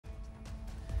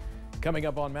Coming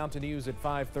up on Mountain News at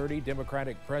 5:30,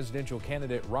 Democratic presidential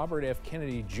candidate Robert F.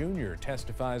 Kennedy Jr.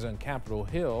 testifies on Capitol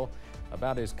Hill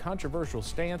about his controversial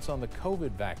stance on the COVID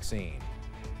vaccine.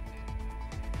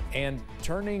 And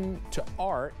turning to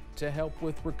art to help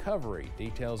with recovery.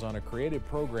 Details on a creative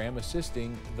program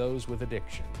assisting those with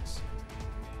addictions.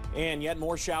 And yet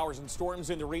more showers and storms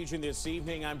in the region this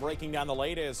evening. I'm breaking down the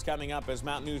latest coming up as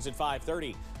Mountain News at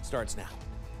 5:30 starts now.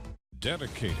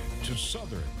 Dedicated to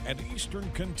southern and eastern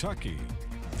Kentucky,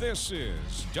 this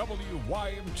is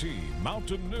WYMT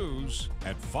Mountain News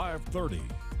at 5:30.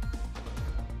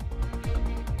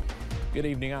 Good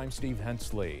evening, I'm Steve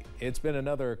Hensley. It's been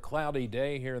another cloudy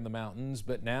day here in the mountains,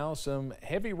 but now some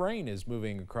heavy rain is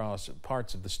moving across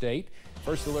parts of the state.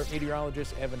 First Alert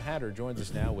meteorologist Evan Hatter joins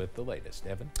us now with the latest.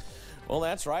 Evan? Well,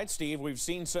 that's right, Steve. We've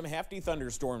seen some hefty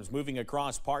thunderstorms moving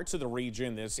across parts of the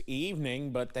region this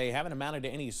evening, but they haven't amounted to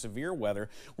any severe weather.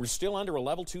 We're still under a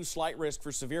level 2 slight risk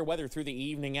for severe weather through the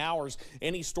evening hours.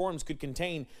 Any storms could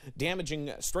contain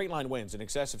damaging straight-line winds in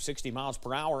excess of 60 miles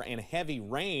per hour and heavy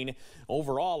rain.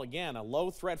 Overall, again, a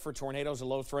low threat for tornadoes, a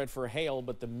low threat for hail,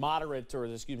 but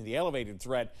the elevated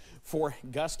threat for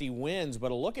gusty winds.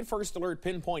 But a look at First Alert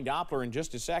Pinpoint Doppler in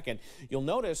just a second. You'll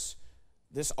notice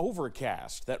this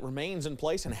overcast that remains in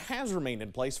place and has remained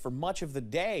in place for much of the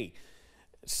day.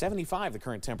 75 the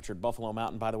current temperature at Buffalo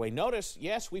Mountain, by the way. Notice,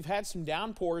 yes, we've had some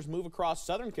downpours move across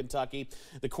southern Kentucky.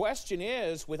 The question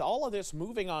is, with all of this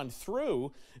moving on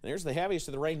through, and there's the heaviest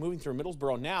of the rain moving through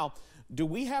Middlesboro now, do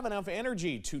we have enough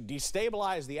energy to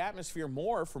destabilize the atmosphere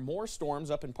more for more storms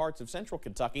up in parts of central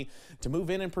Kentucky to move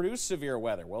in and produce severe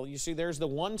weather? Well, you see there's the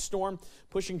one storm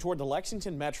pushing toward the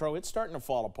Lexington metro. It's starting to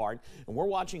fall apart, and we're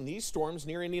watching these storms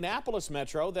near Indianapolis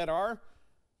metro that are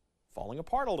falling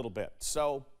apart a little bit.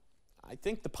 So I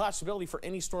think the possibility for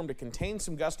any storm to contain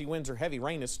some gusty winds or heavy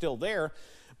rain is still there,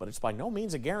 but it's by no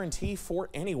means a guarantee for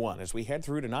anyone as we head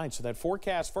through tonight. So that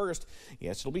forecast first,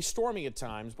 yes, it'll be stormy at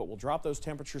times, but we'll drop those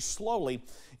temperatures slowly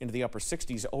into the upper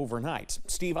 60s overnight.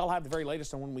 Steve, I'll have the very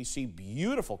latest on when we see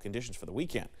beautiful conditions for the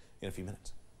weekend in a few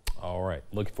minutes. All right,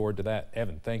 looking forward to that.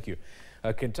 Evan, thank you.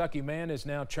 A Kentucky man is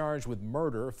now charged with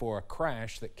murder for a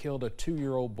crash that killed a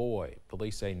 2-year-old boy.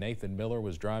 Police say Nathan Miller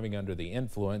was driving under the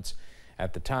influence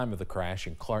at the time of the crash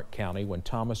in Clark County when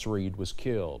Thomas Reed was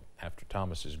killed. After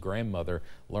Thomas's grandmother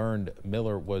learned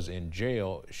Miller was in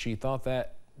jail, she thought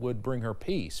that would bring her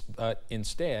peace, but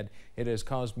instead it has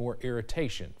caused more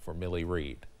irritation for Millie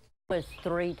Reed. It was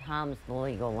 3 times the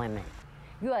legal limit.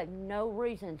 You had no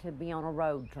reason to be on a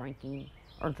road drinking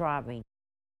or driving.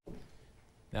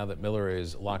 Now that Miller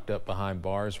is locked up behind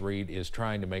bars, Reed is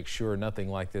trying to make sure nothing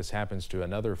like this happens to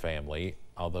another family.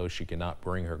 Although she cannot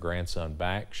bring her grandson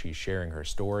back, she's sharing her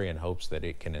story in hopes that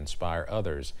it can inspire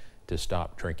others to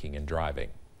stop drinking and driving.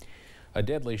 A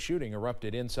deadly shooting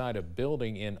erupted inside a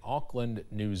building in Auckland,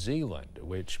 New Zealand,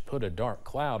 which put a dark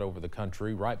cloud over the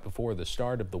country right before the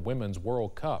start of the Women's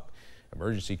World Cup.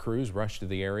 Emergency crews rushed to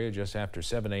the area just after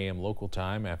 7 a.m. local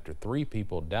time after 3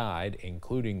 people died,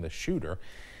 including the shooter.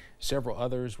 Several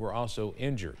others were also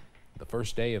injured. The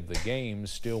first day of the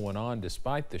games still went on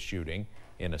despite the shooting.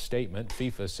 In a statement,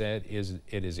 FIFA said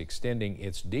it is extending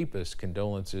its deepest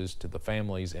condolences to the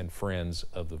families and friends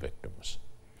of the victims.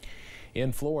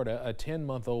 In Florida, a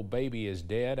 10-month-old baby is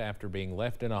dead after being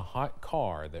left in a hot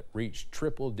car that reached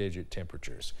triple-digit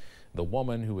temperatures. The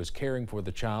woman who was caring for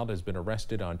the child has been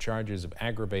arrested on charges of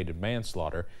aggravated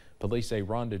manslaughter. Police say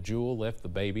Rhonda Jewell left the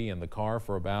baby in the car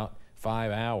for about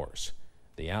 5 hours.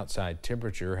 The outside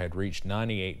temperature had reached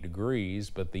 98 degrees,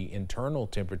 but the internal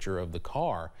temperature of the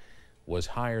car was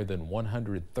higher than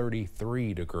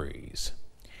 133 degrees.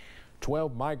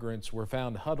 12 migrants were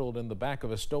found huddled in the back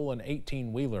of a stolen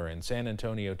 18-wheeler in San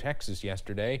Antonio, Texas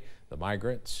yesterday. The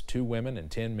migrants, 2 women and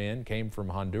 10 men, came from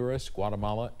Honduras,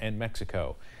 Guatemala, and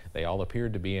Mexico. They all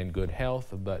appeared to be in good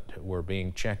health, but were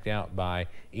being checked out by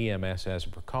EMS as a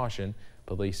precaution.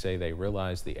 Police say they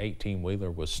realized the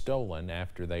 18-wheeler was stolen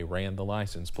after they ran the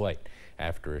license plate.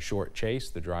 After a short chase,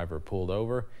 the driver pulled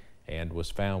over and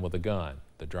was found with a gun.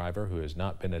 The driver, who has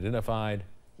not been identified,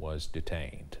 was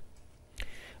detained.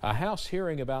 A House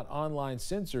hearing about online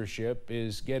censorship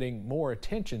is getting more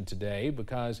attention today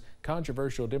because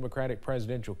controversial Democratic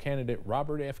presidential candidate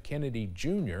Robert F. Kennedy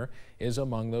Jr. is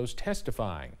among those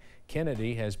testifying.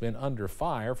 Kennedy has been under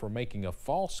fire for making a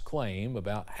false claim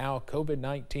about how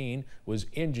COVID-19 was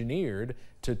engineered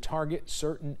to target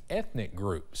certain ethnic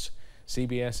groups.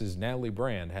 CBS's Natalie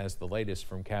Brand has the latest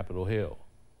from Capitol Hill.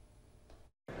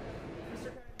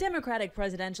 Democratic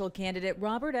presidential candidate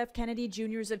Robert F. Kennedy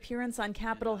Jr.'s appearance on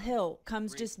Capitol Hill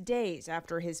comes just days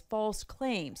after his false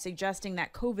claim suggesting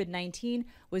that COVID-19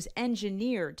 was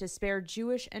engineered to spare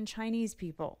Jewish and Chinese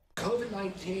people.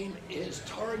 COVID-19 is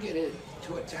targeted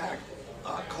to attack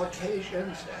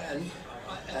Caucasians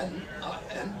and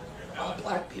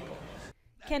black people.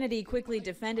 Kennedy quickly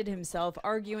defended himself,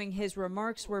 arguing his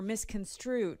remarks were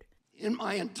misconstrued. In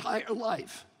my entire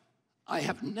life, I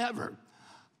have never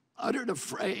uttered a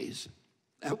phrase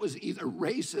that was either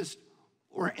racist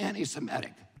or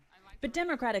anti-Semitic. But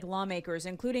Democratic lawmakers,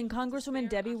 including Congresswoman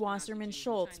Debbie Wasserman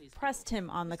Schultz, pressed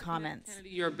him on the comments. Kennedy,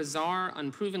 your bizarre,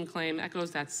 unproven claim echoes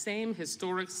that same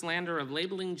historic slander of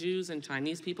labeling Jews and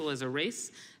Chinese people as a race,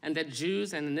 and that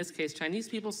Jews, and in this case Chinese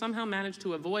people, somehow managed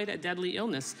to avoid a deadly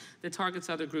illness that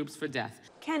targets other groups for death.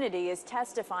 Kennedy is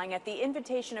testifying at the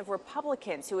invitation of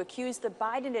Republicans who accuse the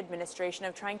Biden administration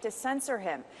of trying to censor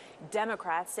him.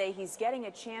 Democrats say he's getting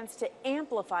a chance to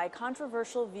amplify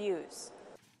controversial views.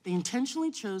 They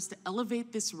intentionally chose to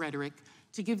elevate this rhetoric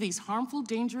to give these harmful,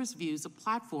 dangerous views a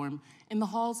platform in the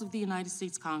halls of the United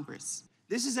States Congress.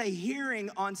 This is a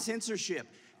hearing on censorship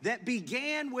that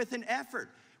began with an effort,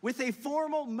 with a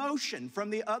formal motion from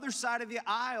the other side of the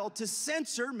aisle to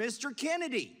censor Mr.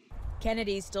 Kennedy.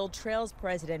 Kennedy still trails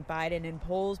President Biden in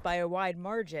polls by a wide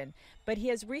margin, but he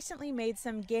has recently made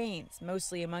some gains,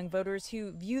 mostly among voters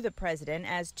who view the president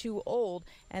as too old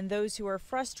and those who are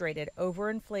frustrated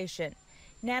over inflation.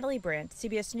 Natalie Brandt,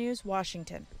 CBS News,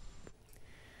 Washington.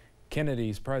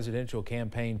 Kennedy's presidential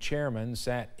campaign chairman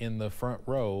sat in the front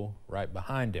row right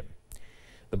behind him.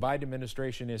 The Biden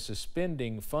administration is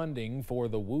suspending funding for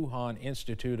the Wuhan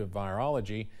Institute of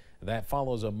Virology. That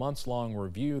follows a months-long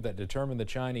review that determined the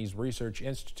Chinese Research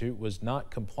Institute was not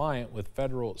compliant with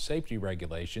federal safety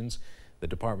regulations. The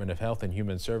Department of Health and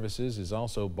Human Services is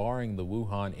also barring the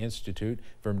Wuhan Institute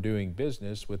from doing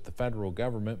business with the federal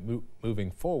government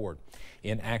moving forward.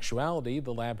 In actuality,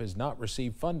 the lab has not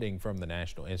received funding from the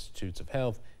National Institutes of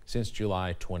Health since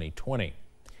July 2020.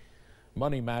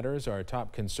 Money matters are a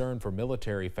top concern for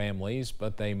military families,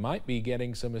 but they might be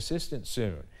getting some assistance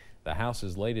soon. The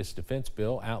House's latest defense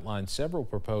bill outlines several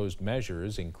proposed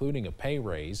measures, including a pay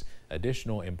raise,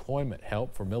 additional employment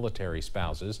help for military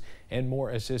spouses, and more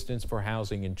assistance for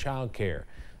housing and child care.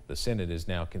 The Senate is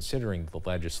now considering the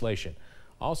legislation.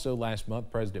 Also last month,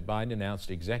 President Biden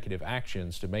announced executive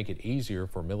actions to make it easier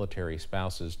for military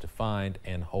spouses to find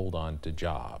and hold on to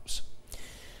jobs.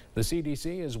 The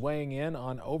CDC is weighing in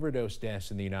on overdose deaths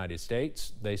in the United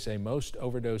States. They say most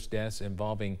overdose deaths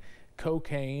involving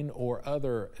cocaine or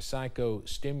other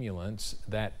psychostimulants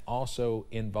that also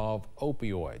involve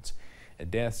opioids.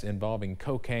 Deaths involving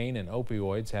cocaine and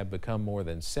opioids have become more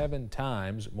than 7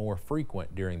 times more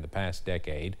frequent during the past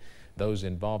decade. Those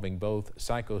involving both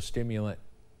psychostimulant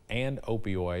and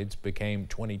opioids became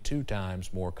 22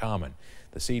 times more common.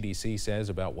 The CDC says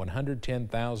about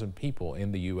 110,000 people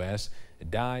in the U.S.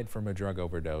 died from a drug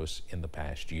overdose in the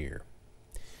past year.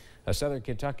 A Southern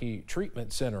Kentucky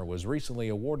treatment center was recently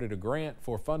awarded a grant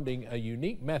for funding a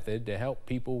unique method to help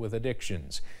people with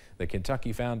addictions. The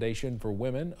Kentucky Foundation for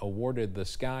Women awarded the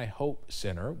Sky Hope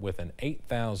Center with an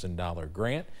 $8,000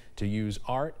 grant to use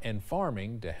art and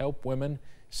farming to help women,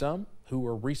 some who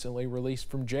were recently released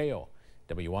from jail.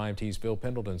 WYMT's Phil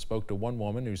Pendleton spoke to one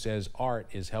woman who says art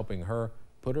is helping her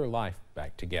put her life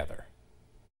back together.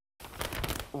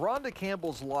 Rhonda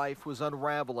Campbell's life was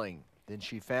unraveling. Then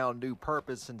she found new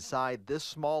purpose inside this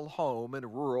small home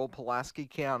in rural Pulaski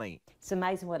County. It's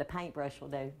amazing what a paintbrush will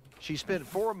do. She spent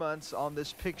 4 months on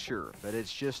this picture, but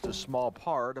it's just a small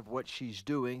part of what she's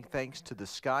doing thanks to the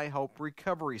Sky Hope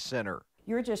Recovery Center.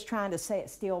 You're just trying to sit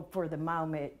still for the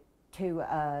moment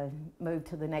to move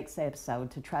to the next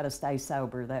episode, to try to stay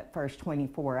sober that first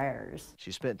 24 hours.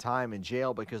 She spent time in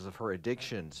jail because of her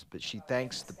addictions, but she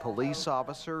thanks the police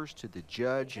officers, to the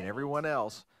judge, and everyone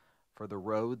else for the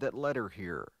road that led her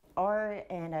here. Art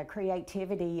and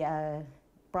creativity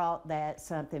brought that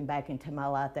something back into my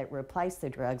life that replaced the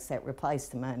drugs, that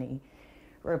replaced the money,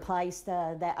 replaced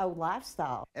that old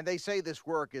lifestyle. And they say this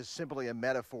work is simply a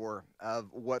metaphor of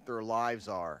what their lives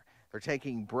are. They're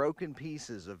taking broken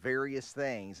pieces of various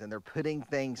things and they're putting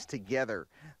things together.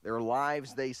 Their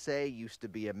lives, they say, used to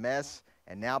be a mess,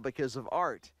 and now because of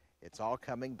art, it's all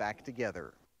coming back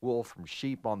together. Wool from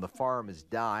sheep on the farm has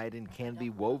dyed and can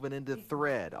be woven into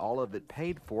thread, all of it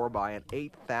paid for by an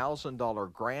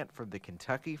 $8,000 grant from the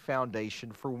Kentucky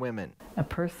Foundation for Women. A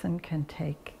person can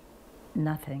take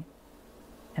nothing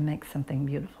and make something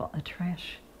beautiful. A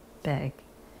trash bag,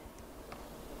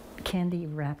 candy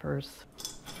wrappers,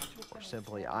 or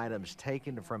simply items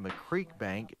taken from a creek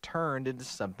bank turned into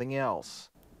something else.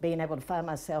 Being able to find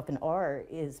myself in art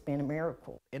has been a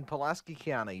miracle. In Pulaski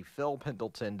County, Phil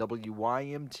Pendleton,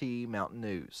 WYMT Mountain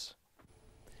News.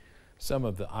 Some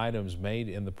of the items made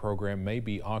in the program may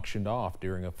be auctioned off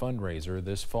during a fundraiser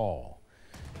this fall.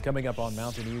 Coming up on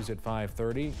Mountain News at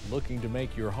 5:30, looking to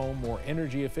make your home more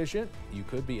energy efficient? You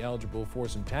could be eligible for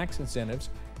some tax incentives.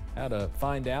 How to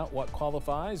find out what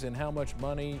qualifies and how much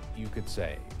money you could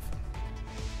save.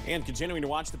 And continuing to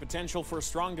watch the potential for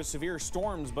strong to severe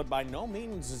storms, but by no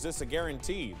means is this a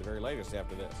guarantee. The very latest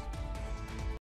after this.